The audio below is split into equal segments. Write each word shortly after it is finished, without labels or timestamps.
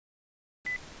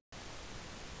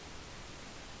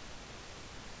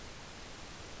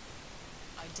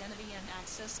Identity and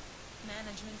Access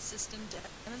Management System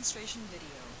Demonstration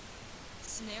Video.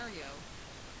 Scenario: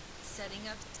 Setting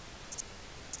up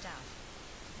staff.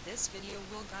 This video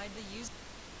will guide the user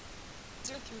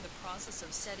through the process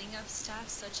of setting up staff,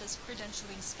 such as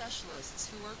credentialing specialists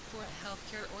who work for a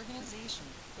healthcare organization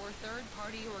or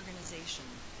third-party organization.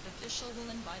 The official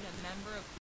will invite a member of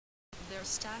their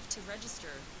staff to register,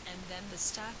 and then the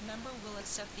staff member will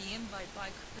accept the invite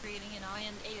by creating an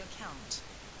I&A account.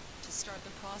 To start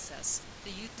the process,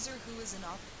 the user who is an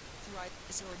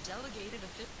authorized or delegated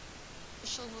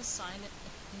official will sign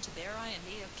into their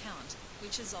I&A account,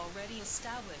 which is already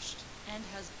established, and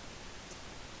has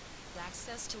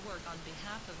access to work on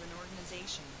behalf of an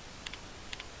organization.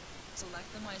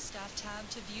 Select the My Staff tab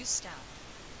to view staff.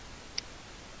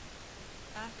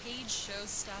 Staff page shows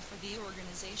staff for the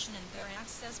organization and their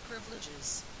access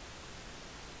privileges.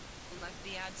 Select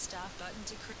the Add Staff button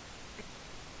to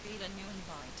create a new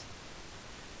invite.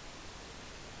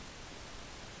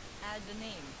 Add the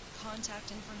name,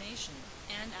 contact information,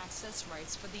 and access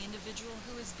rights for the individual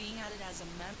who is being added as a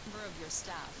member of your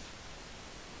staff.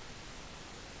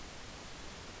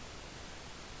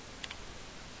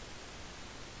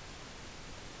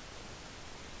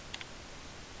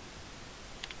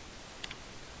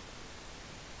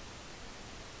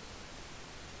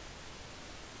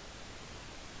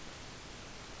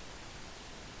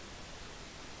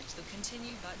 The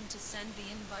Continue button to send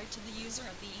the invite to the user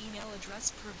at the email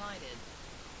address provided.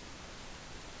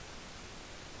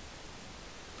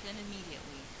 PIN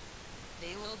immediately.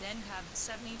 They will then have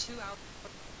 72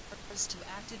 hours to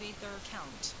activate their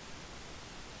account.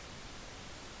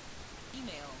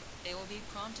 Email. They will be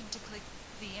prompted to click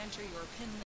the Enter Your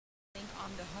PIN link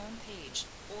on the home page,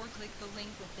 or click the link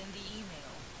within the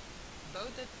email,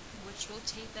 both of which will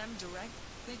take them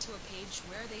directly to a page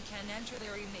where they can enter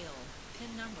their email,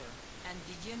 PIN number, and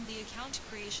begin the account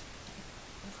creation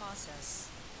process.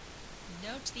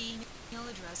 Note the email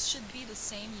address should be the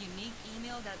same unique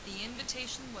email that the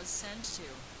invitation was sent to.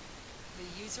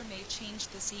 The user may change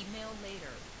this email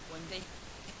later, when they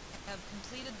have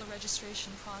completed the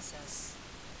registration process.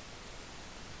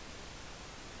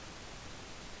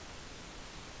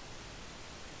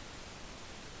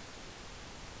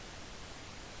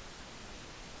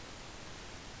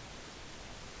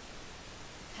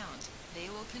 They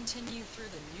will continue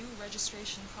through the new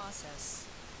registration process.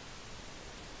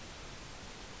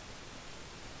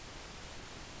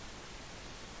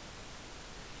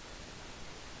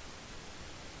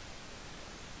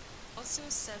 Also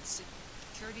set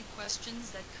security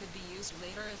questions that could be used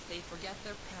later if they forget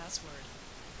their password.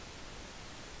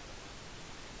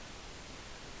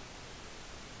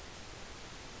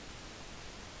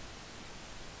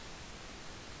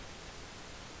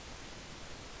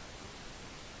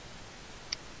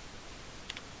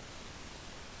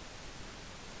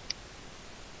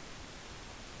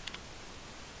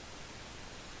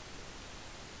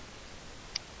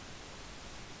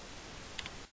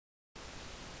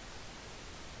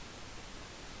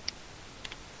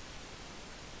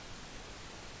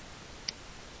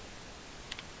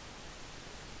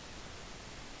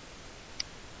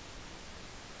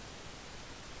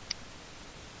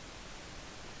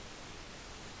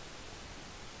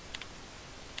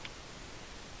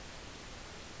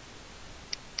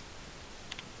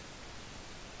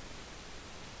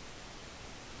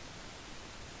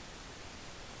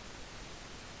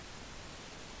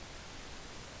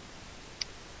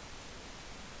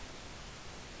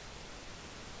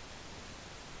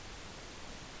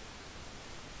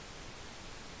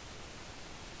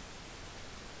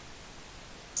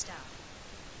 Staff.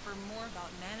 For more about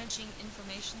managing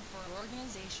information for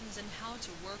organizations and how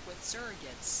to work with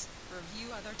surrogates,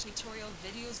 review other tutorial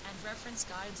videos and reference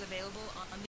guides available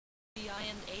on the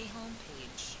I&A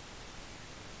homepage.